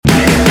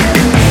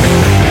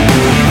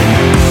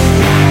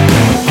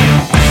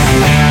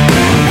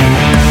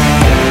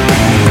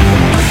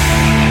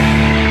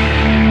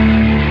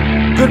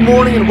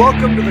morning and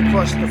welcome to the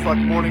Crush the Fuck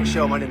Morning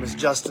Show. My name is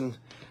Justin.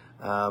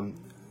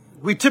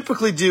 We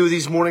typically do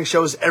these morning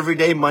shows every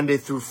day, Monday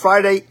through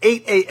Friday,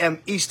 8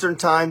 a.m. Eastern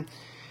Time.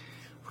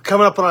 We're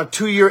coming up on our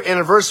 2-year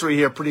anniversary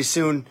here pretty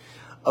soon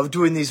of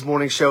doing these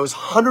morning shows.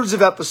 Hundreds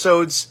of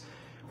episodes.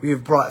 We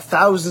have brought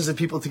thousands of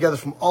people together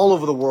from all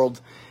over the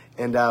world,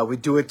 and we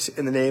do it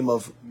in the name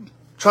of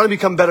trying to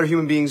become better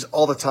human beings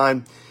all the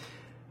time,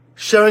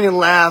 sharing in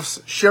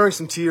laughs, sharing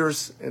some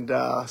tears, and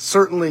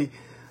certainly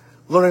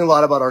learning a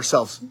lot about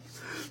ourselves.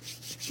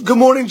 Good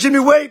morning, Jimmy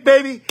Waite,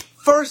 baby.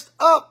 First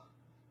up.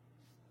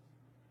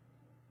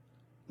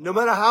 No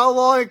matter how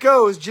long it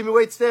goes, Jimmy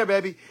Waite's there,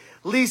 baby.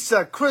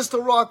 Lisa,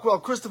 Crystal Rockwell,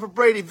 Christopher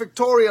Brady,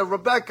 Victoria,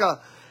 Rebecca.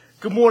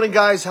 Good morning,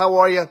 guys. How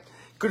are you?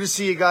 Good to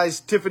see you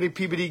guys. Tiffany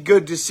Peabody,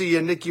 good to see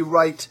you. Nikki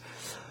Wright.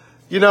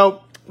 You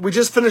know, we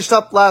just finished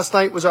up last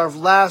night. It was our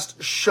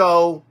last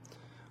show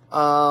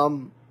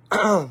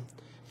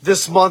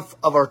this month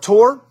of our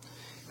tour.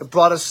 It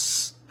brought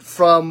us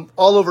from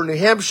all over New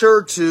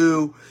Hampshire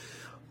to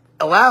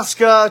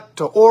Alaska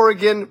to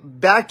Oregon,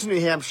 back to New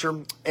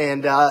Hampshire,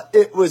 and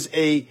it was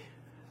a.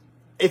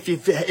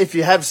 If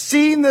you have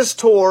seen this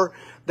tour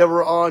that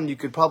we're on, you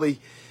could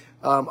probably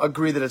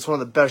agree that it's one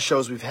of the best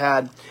shows we've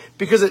had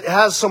because it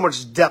has so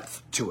much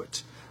depth to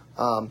it.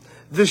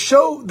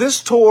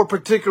 This tour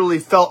particularly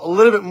felt a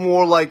little bit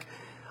more like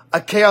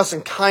a Chaos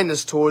and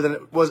Kindness tour than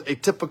it was a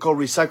typical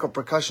Recycle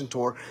Percussion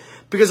tour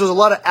because there was a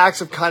lot of acts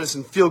of kindness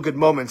and feel-good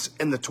moments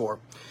in the tour.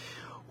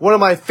 One of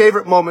my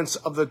favorite moments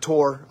of the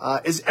tour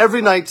is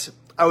every night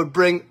I would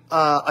bring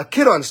a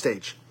kid on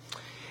stage,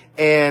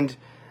 and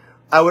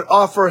I would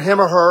offer him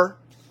or her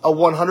a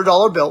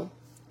 $100 bill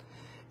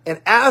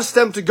and ask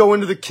them to go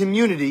into the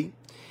community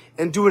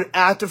and do an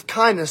act of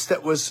kindness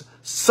that was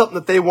something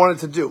that they wanted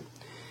to do.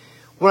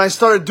 When I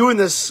started doing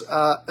this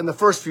in the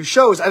first few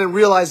shows, I didn't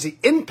realize the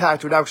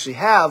impact it would actually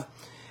have,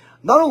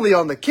 not only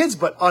on the kids,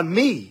 but on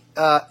me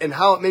and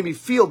how it made me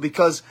feel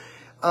because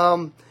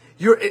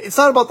it's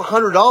not about the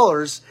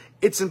 $100.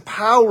 It's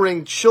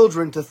empowering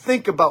children to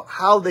think about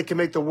how they can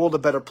make the world a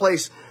better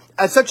place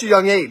at such a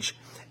young age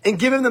and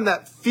giving them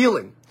that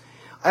feeling.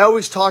 I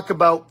always talk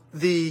about for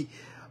the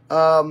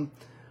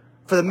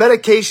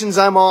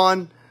medications I'm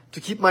on to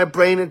keep my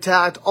brain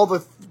intact, all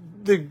the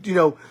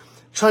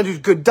trying to do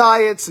good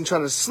diets and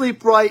trying to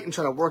sleep right and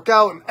trying to work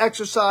out and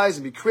exercise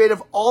and be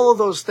creative, all of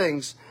those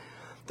things.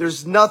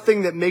 There's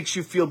nothing that makes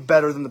you feel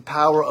better than the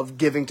power of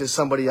giving to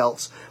somebody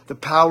else, the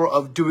power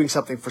of doing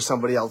something for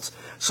somebody else.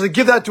 So to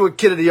give that to a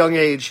kid at a young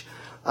age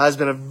has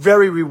been a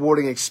very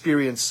rewarding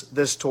experience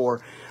this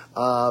tour.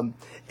 And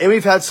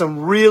we've had some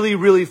really,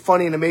 really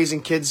funny and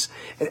amazing kids.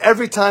 And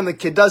every time the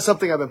kid does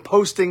something, I've been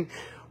posting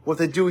what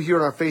they do here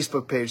on our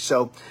Facebook page.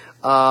 So,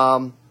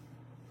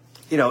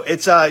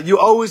 it's you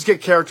always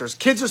get characters.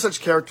 Kids are such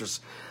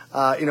characters,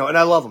 and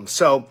I love them.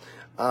 So,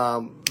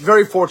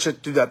 very fortunate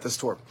to do that this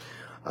tour.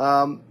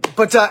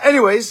 But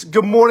anyways,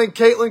 good morning,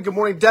 Caitlin. Good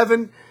morning,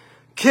 Devin,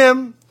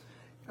 Kim,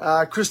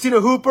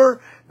 Christina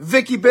Hooper,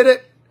 Vicky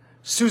Biddett,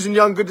 Susan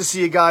Young. Good to see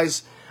you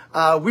guys.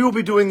 We will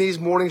be doing these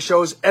morning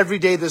shows every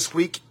day this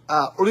week,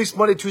 or at least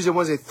Monday, Tuesday,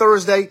 Wednesday,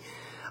 Thursday.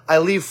 I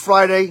leave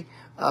Friday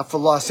for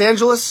Los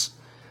Angeles,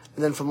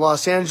 and then from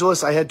Los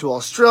Angeles, I head to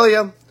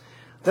Australia.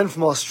 Then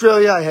from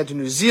Australia, I head to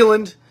New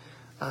Zealand,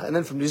 and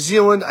then from New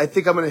Zealand, I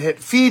think I'm going to hit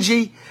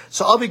Fiji.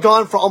 So I'll be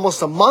gone for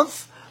almost a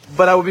month.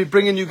 But I will be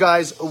bringing you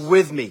guys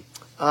with me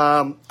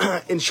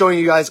and showing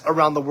you guys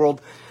around the world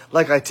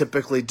like I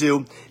typically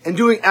do and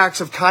doing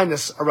acts of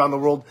kindness around the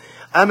world.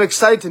 I'm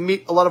excited to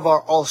meet a lot of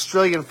our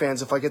Australian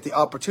fans if I get the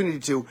opportunity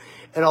to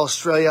in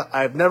Australia.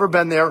 I've never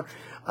been there.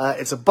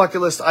 It's a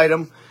bucket list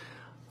item.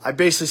 I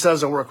basically said I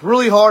was going to work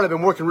really hard. I've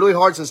been working really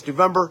hard since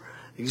November,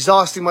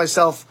 exhausting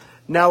myself.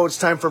 Now it's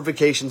time for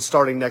vacation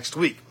starting next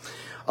week.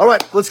 All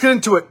right, let's get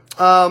into it.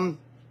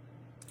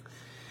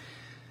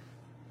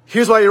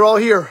 Here's why you're all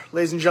here,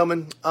 ladies and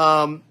gentlemen.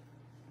 I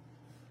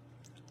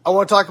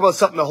want to talk about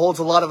something that holds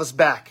a lot of us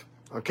back,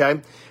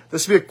 okay?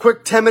 This will be a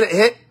quick 10-minute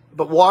hit,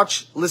 but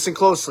listen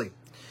closely.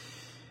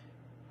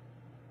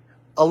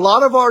 A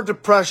lot of our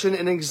depression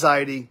and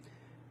anxiety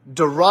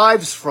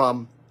derives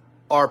from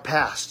our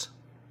past.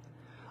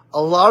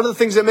 A lot of the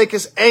things that make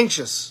us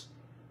anxious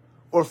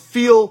or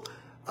feel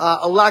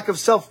a lack of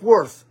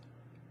self-worth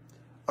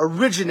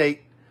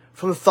originate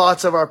from the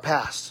thoughts of our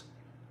past.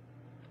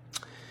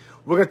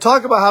 We're going to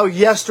talk about how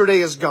yesterday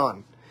is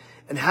gone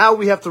and how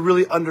we have to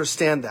really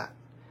understand that.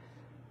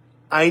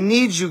 I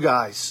need you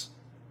guys,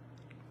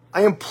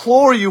 I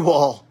implore you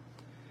all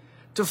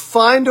to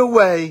find a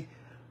way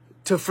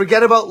to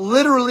forget about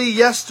literally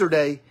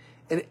yesterday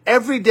and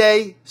every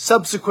day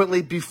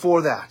subsequently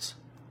before that.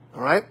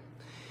 All right?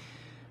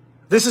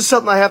 This is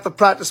something I have to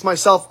practice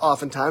myself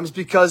oftentimes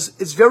because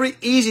it's very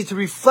easy to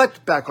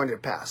reflect back on your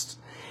past.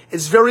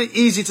 It's very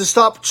easy to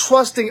stop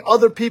trusting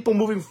other people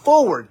moving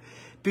forward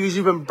because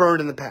you've been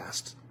burned in the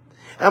past.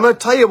 And I'm going to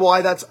tell you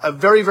why that's a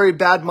very, very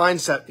bad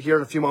mindset here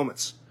in a few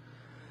moments.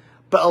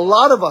 But a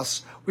lot of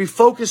us, we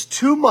focus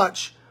too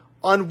much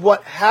on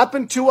what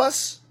happened to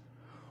us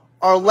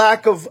our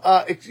lack of,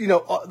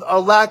 our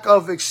lack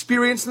of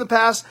experience in the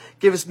past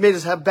made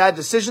us have bad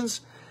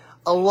decisions.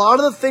 A lot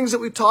of the things that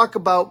we talk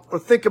about or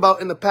think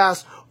about in the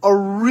past are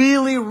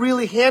really,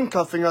 really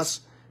handcuffing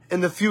us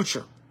in the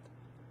future.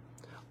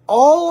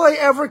 All I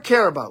ever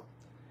care about,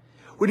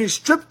 when you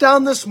strip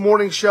down this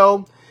morning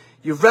show,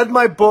 you've read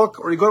my book,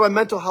 or you go to my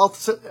mental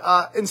health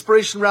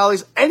inspiration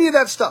rallies, any of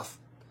that stuff,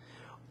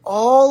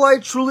 all I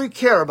truly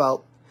care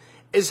about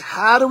is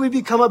how do we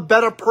become a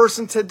better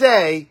person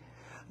today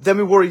than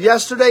we were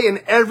yesterday and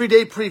every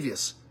day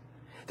previous.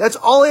 That's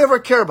all I ever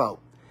care about.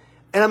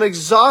 And I'm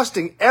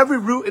exhausting every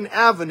route and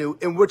avenue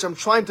in which I'm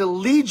trying to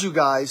lead you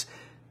guys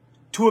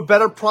to a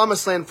better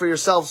promised land for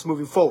yourselves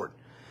moving forward.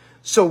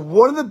 So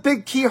one of the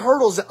big key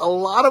hurdles that a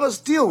lot of us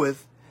deal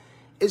with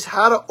is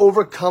how to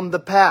overcome the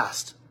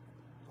past.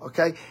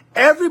 Okay?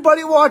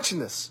 Everybody watching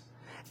this,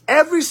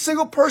 every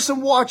single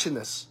person watching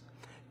this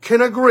can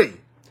agree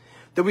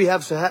that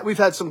we've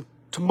had some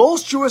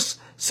tumultuous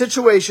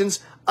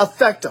situations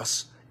affect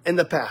us in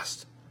the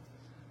past.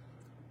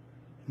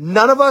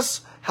 None of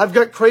us have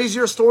got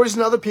crazier stories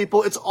than other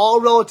people. It's all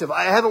relative.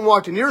 I haven't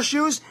walked in your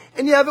shoes,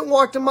 and you haven't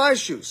walked in my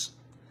shoes.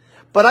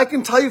 But I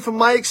can tell you from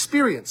my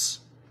experience,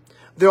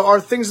 there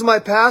are things in my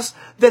past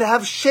that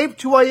have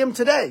shaped who I am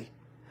today.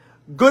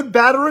 Good,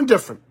 bad, or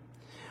indifferent.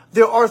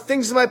 There are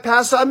things in my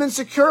past that I'm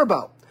insecure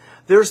about.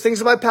 There's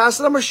things in my past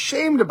that I'm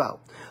ashamed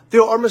about.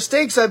 There are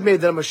mistakes I've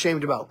made that I'm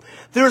ashamed about.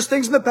 There's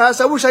things in the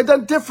past I wish I'd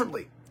done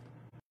differently.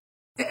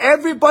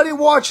 Everybody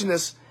watching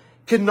this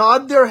can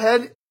nod their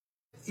head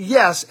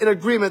yes in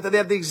agreement that they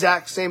have the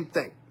exact same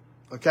thing.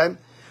 Okay?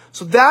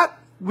 So that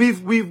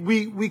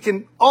we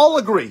can all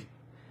agree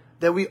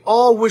that we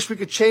all wish we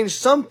could change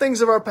some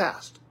things of our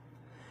past.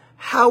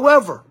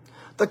 However,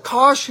 the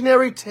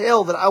cautionary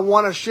tale that I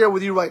want to share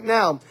with you right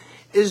now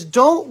is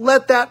don't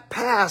let that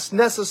past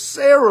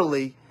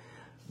necessarily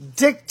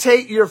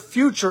dictate your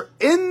future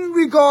in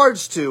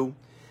regards to,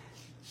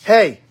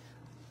 hey,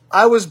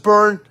 I was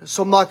burned,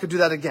 so I'm not going to do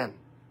that again.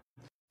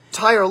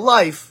 Entire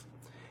life,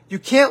 you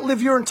can't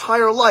live your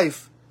entire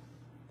life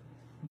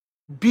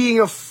being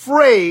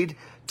afraid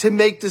to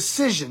make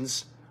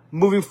decisions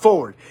moving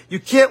forward. You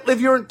can't live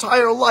your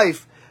entire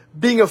life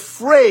being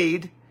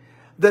afraid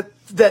that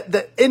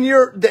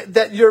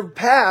your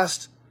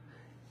past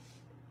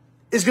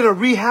is going to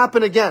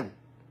re-happen again.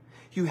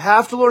 You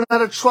have to learn how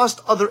to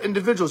trust other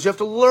individuals. You have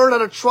to learn how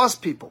to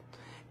trust people.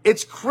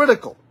 It's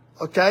critical,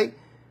 okay?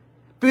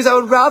 Because I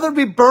would rather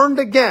be burned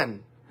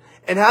again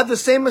and have the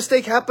same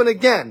mistake happen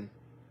again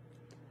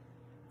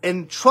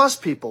and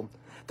trust people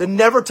than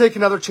never take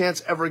another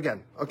chance ever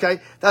again,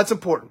 okay? That's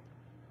important.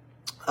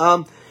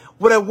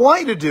 What I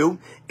want you to do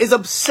is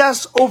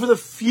obsess over the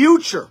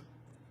future,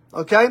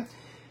 okay?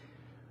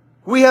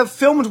 We have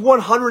filmed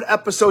 100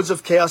 episodes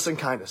of Chaos and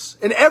Kindness.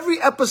 And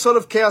every episode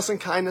of Chaos and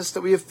Kindness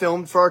that we have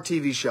filmed for our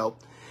TV show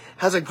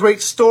has a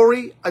great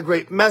story, a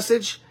great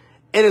message,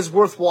 and is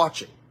worth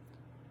watching.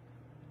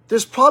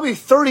 There's probably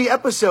 30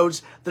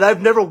 episodes that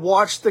I've never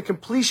watched the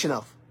completion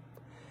of.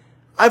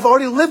 I've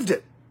already lived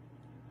it.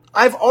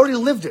 I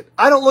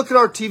don't look at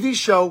our TV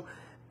show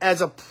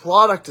as a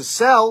product to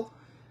sell.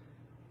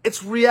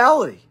 It's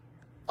reality.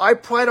 I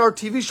pride our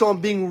TV show on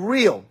being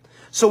real.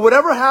 So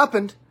whatever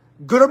happened,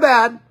 good or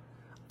bad,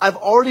 I've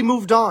already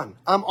moved on.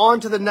 I'm on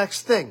to the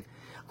next thing.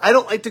 I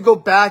don't like to go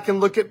back and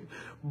look at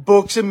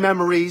books and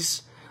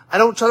memories. I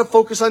don't try to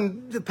focus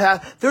on the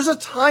past. There's a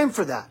time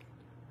for that.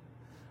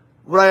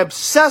 What I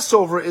obsess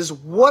over is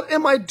what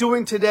am I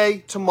doing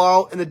today,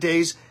 tomorrow, and the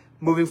days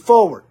moving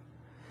forward.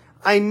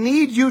 I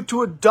need you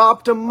to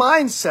adopt a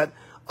mindset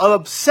of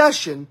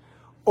obsession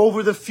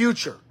over the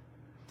future.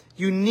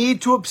 You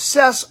need to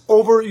obsess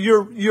over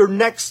your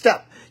next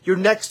step, your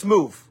next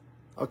move.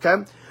 Okay?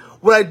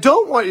 What I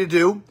don't want you to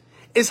do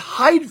is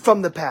hide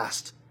from the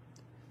past.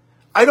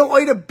 I don't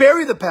want you to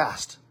bury the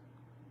past.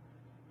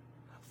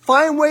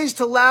 Find ways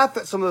to laugh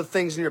at some of the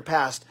things in your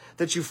past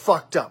that you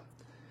fucked up.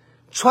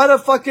 Try to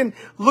fucking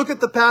look at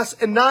the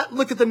past and not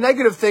look at the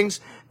negative things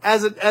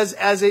as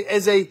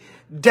a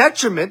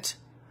detriment,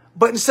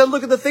 but instead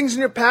look at the things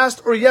in your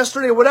past or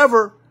yesterday or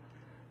whatever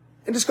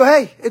and just go,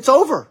 hey, it's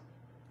over.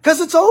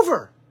 Because it's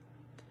over.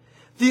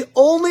 The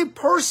only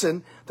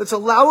person that's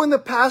allowing the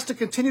past to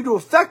continue to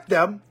affect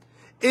them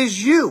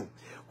is you,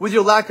 with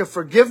your lack of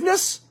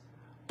forgiveness,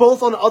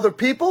 both on other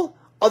people,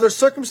 other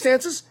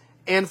circumstances,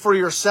 and for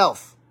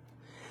yourself.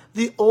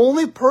 The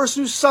only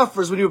person who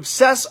suffers when you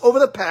obsess over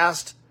the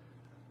past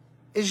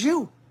is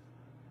you.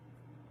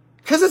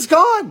 Because it's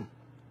gone.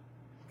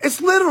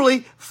 It's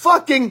literally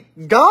fucking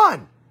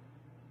gone.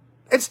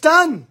 It's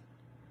done.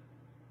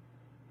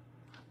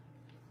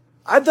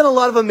 I've done a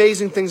lot of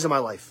amazing things in my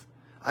life.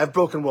 I've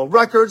broken world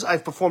records.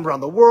 I've performed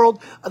around the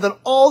world. I've done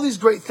all these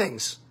great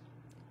things.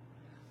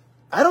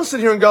 I don't sit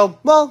here and go,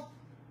 well,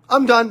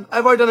 I'm done.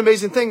 I've already done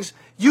amazing things.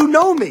 You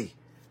know me.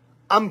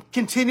 I'm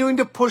continuing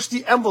to push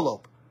the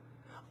envelope.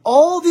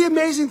 All the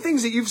amazing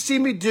things that you've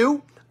seen me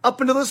do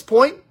up until this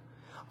point,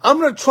 I'm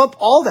going to trump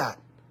all that.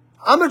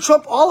 I'm going to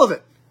trump all of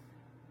it.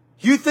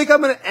 You think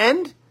I'm going to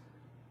end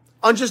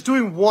on just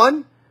doing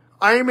one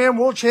Ironman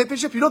World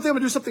Championship? You don't think I'm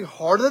going to do something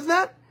harder than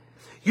that?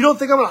 You don't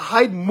think I'm going to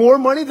hide more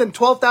money than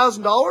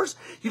 $12,000?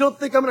 You don't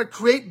think I'm going to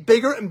create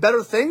bigger and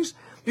better things?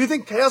 You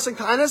think Chaos and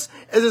Kindness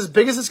is as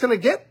big as it's going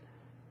to get?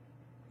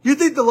 You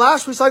think the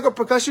last Recycle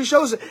Percussion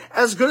show is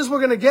as good as we're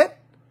going to get?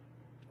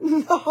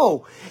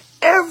 No.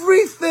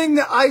 Everything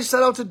that I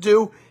set out to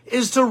do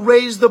is to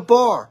raise the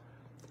bar,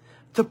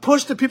 to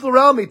push the people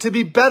around me to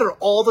be better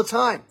all the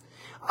time.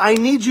 I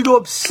need you to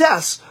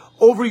obsess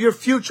over your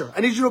future.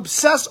 I need you to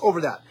obsess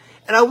over that.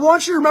 And I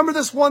want you to remember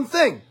this one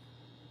thing.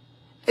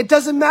 It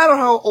doesn't matter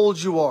how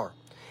old you are.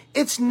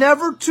 It's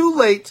never too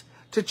late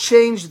to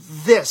change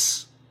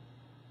this.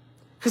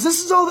 Because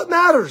this is all that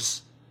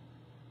matters.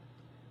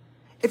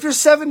 If you're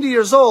 70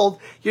 years old,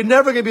 you're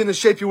never going to be in the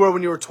shape you were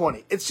when you were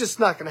 20. It's just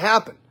not going to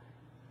happen.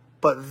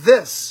 But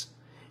this,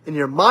 in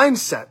your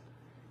mindset,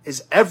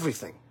 is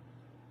everything.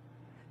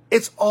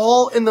 It's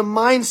all in the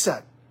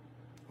mindset.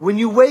 When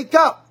you wake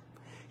up,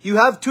 you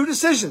have two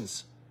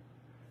decisions.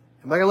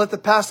 Am I going to let the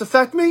past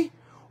affect me?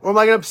 Or am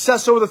I going to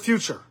obsess over the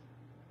future?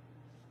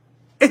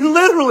 And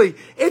literally,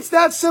 it's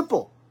that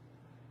simple.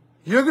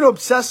 You're going to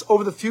obsess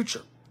over the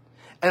future.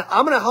 And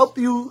I'm going to help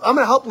you. I'm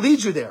going to help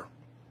lead you there.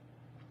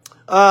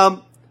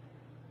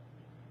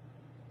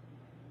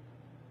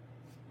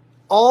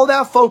 All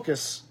that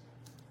focus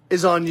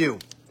is on you.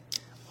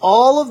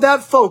 All of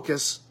that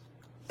focus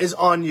is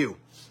on you.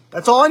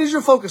 That's all I need you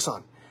to focus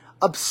on.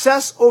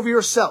 Obsess over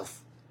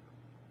yourself.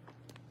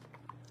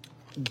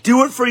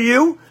 Do it for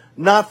you,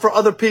 not for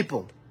other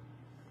people.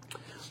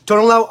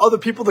 Don't allow other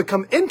people to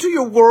come into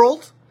your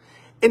world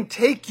and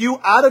take you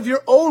out of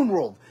your own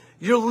world.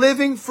 You're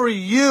living for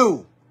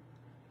you.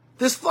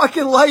 This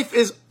fucking life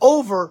is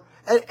over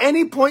at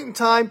any point in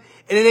time,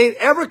 and it ain't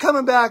ever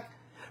coming back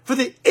for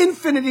the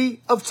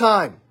infinity of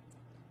time.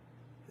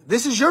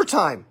 This is your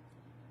time.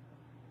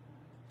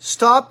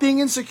 Stop being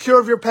insecure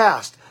of your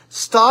past.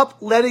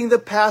 Stop letting the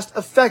past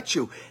affect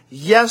you.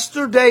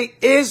 Yesterday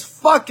is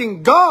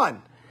fucking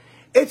gone.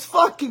 It's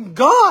fucking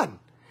gone.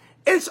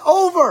 It's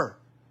over.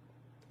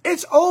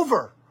 It's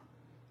over.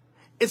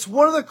 It's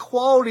one of the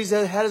qualities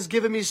that has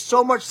given me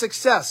so much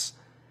success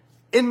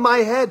in my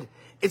head.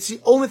 It's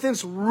the only thing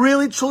that's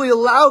really, truly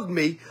allowed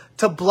me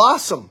to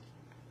blossom.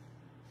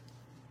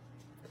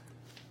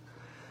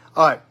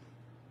 All right.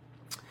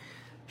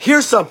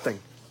 Here's something.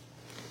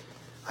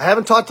 I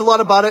haven't talked a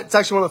lot about it. It's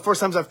actually one of the first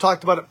times I've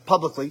talked about it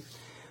publicly.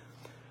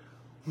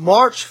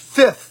 March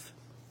 5th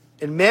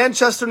in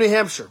Manchester, New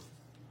Hampshire.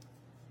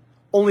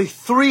 Only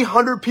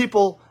 300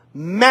 people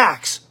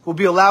max will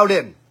be allowed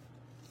in.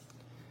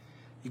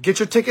 You get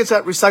your tickets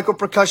at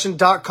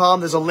recyclepercussion.com.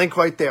 There's a link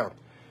right there.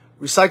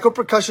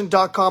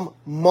 Recyclepercussion.com,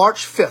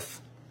 March 5th.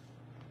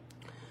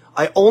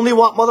 I only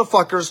want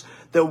motherfuckers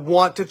that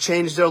want to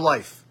change their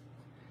life.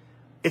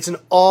 It's an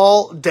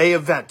all-day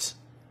event.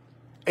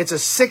 It's a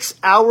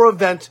 6-hour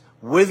event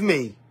with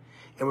me,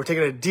 and we're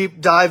taking a deep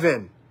dive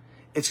in.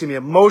 It's going to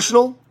be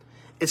emotional.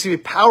 It's going to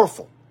be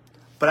powerful.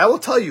 But I will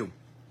tell you,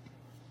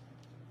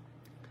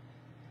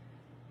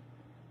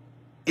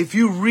 if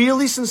you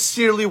really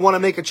sincerely want to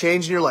make a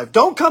change in your life,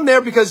 don't come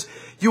there because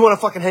you want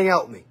to fucking hang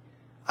out with me.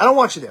 I don't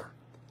want you there.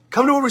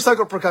 Come to a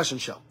Recycle Percussion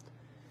show.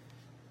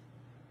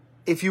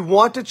 If you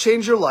want to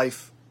change your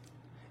life,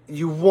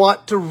 you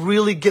want to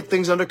really get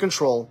things under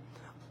control,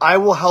 I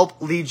will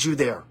help lead you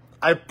there.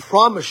 I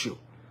promise you.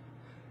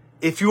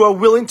 If you are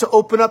willing to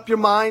open up your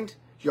mind,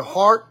 your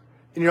heart,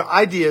 and your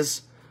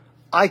ideas,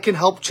 I can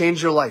help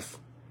change your life.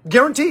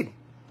 Guaranteed.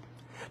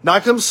 Not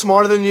because I'm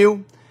smarter than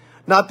you.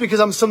 Not because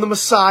I'm some of the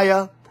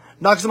Messiah.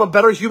 Not because I'm a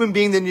better human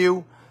being than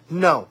you.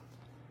 No.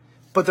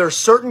 But there are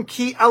certain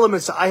key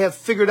elements that I have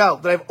figured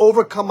out, that I've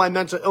overcome my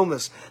mental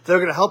illness, that are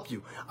going to help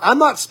you. I'm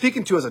not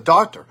speaking to you as a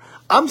doctor.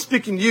 I'm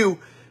speaking to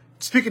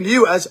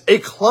you as a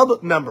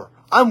club member.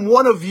 I'm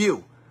one of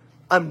you.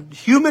 I'm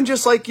human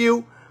just like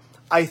you.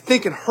 I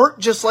think and hurt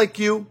just like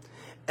you.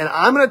 And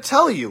I'm going to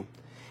tell you,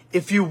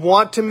 if you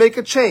want to make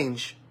a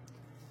change,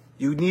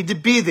 you need to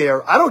be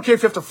there. I don't care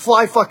if you have to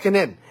fly fucking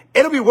in.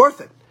 It'll be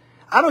worth it.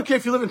 I don't care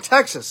if you live in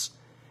Texas.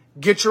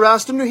 Get your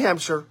ass to New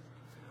Hampshire,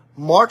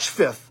 March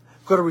 5th.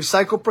 Go to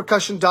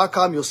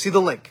recyclepercussion.com. You'll see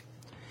the link.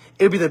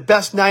 It'll be the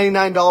best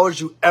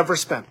 $99 you ever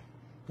spent.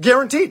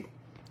 Guaranteed.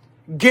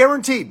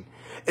 Guaranteed.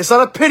 It's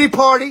not a pity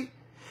party.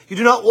 You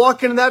do not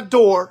walk in that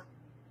door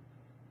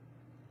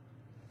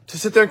to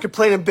sit there and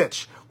complain and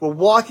bitch. We're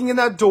walking in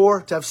that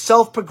door to have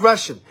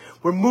self-progression.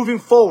 We're moving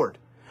forward.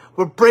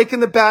 We're breaking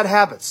the bad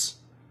habits.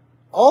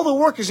 All the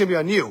work is going to be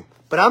on you,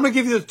 but I'm going to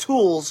give you the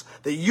tools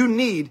that you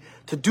need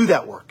to do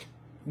that work.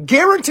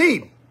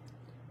 Guaranteed.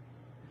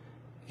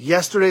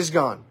 Yesterday's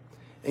gone.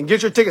 And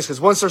get your tickets,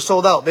 because once they're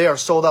sold out, they are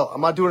sold out.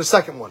 I'm not doing a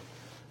second one.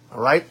 All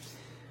right?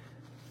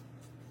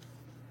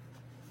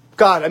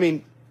 God, I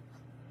mean,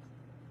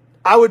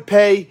 I would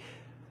pay,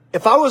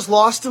 if I was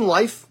lost in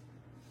life,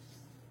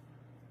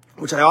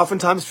 which I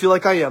oftentimes feel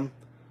like I am,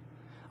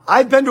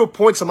 I've been to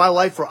points in my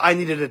life where I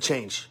needed a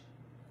change.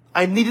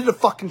 I needed a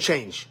fucking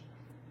change.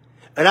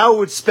 And I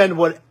would spend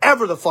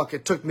whatever the fuck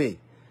it took me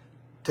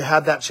to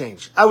have that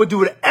change. I would do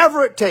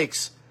whatever it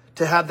takes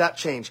to have that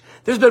change.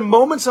 There's been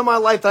moments in my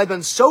life that I've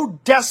been so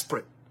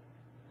desperate,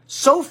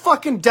 so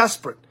fucking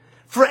desperate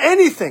for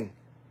anything.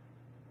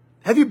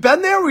 Have you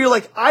been there where you're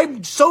like,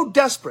 I'm so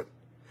desperate?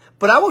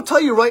 But I will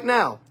tell you right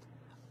now,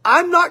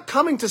 I'm not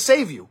coming to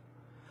save you.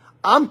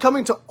 I'm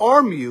coming to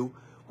arm you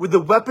with the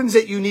weapons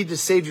that you need to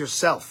save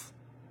yourself.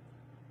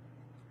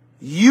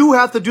 You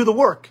have to do the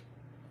work.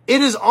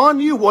 It is on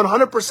you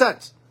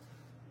 100%.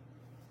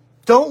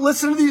 Don't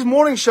listen to these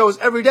morning shows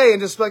every day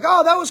and just be like,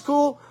 oh, that was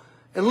cool,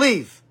 and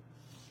leave.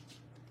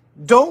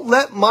 Don't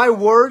let my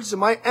words and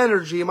my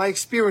energy and my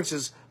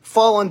experiences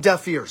fall on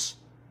deaf ears.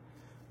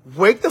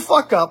 Wake the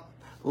fuck up.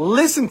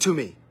 Listen to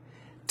me.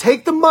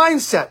 Take the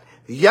mindset.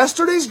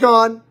 Yesterday's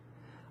gone.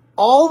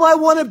 All I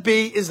want to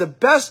be is the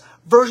best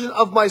version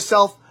of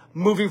myself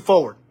moving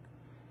forward.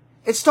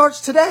 It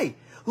starts today.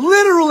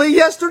 Literally,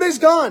 yesterday's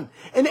gone.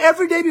 And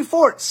every day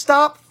before it,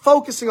 stop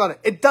focusing on it.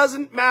 It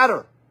doesn't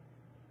matter.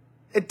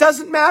 It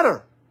doesn't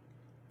matter.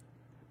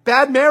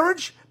 Bad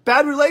marriage,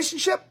 bad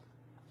relationship,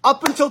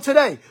 up until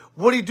today.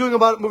 What are you doing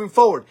about it moving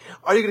forward?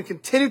 Are you going to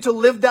continue to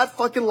live that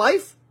fucking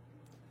life?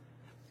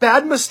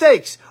 Bad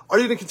mistakes. Are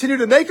you going to continue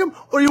to make them,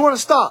 or do you want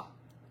to stop?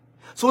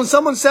 So when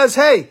someone says,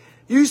 hey,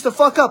 you used to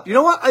fuck up. You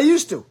know what? I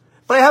used to.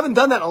 But I haven't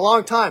done that in a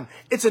long time.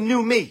 It's a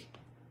new me.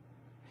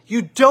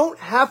 You don't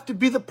have to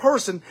be the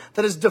person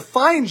that has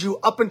defined you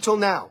up until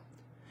now.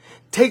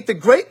 Take the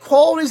great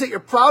qualities that you're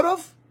proud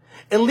of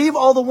and leave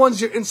all the ones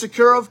you're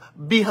insecure of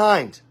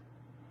behind.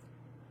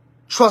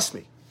 Trust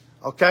me,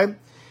 okay?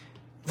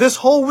 This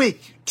whole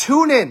week,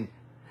 tune in.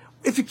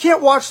 If you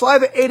can't watch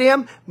live at 8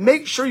 a.m.,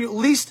 make sure you at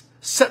least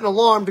set an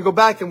alarm to go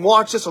back and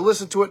watch this or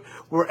listen to it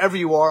wherever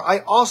you are. I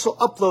also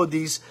upload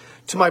these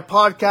to my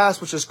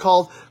podcast, which is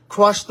called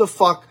Crush the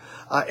Fuck.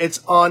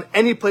 It's on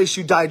any place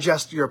you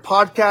digest your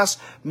podcast.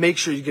 Make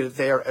sure you get it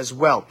there as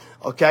well,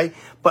 okay?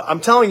 But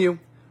I'm telling you,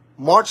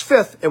 March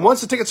 5th, and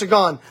once the tickets are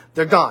gone,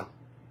 they're gone,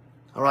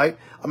 all right?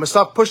 I'm going to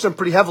start pushing them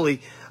pretty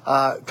heavily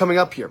coming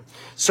up here.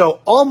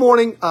 So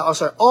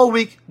all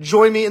week,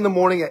 join me in the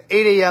morning at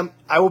 8 a.m.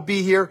 I will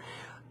be here.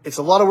 It's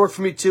a lot of work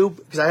for me too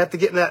because I have to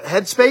get in that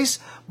headspace,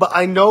 but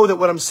I know that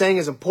what I'm saying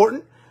is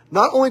important,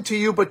 not only to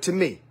you, but to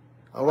me,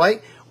 all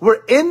right?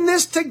 We're in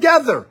this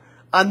together.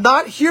 I'm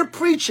not here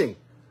preaching.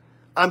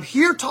 I'm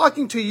here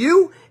talking to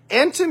you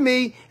and to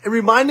me and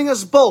reminding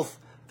us both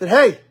that,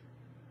 hey,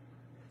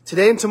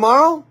 today and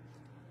tomorrow,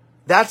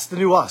 that's the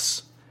new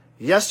us.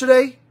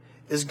 Yesterday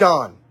is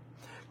gone.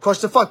 Crush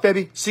the fuck,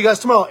 baby. See you guys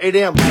tomorrow, 8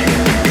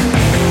 a.m.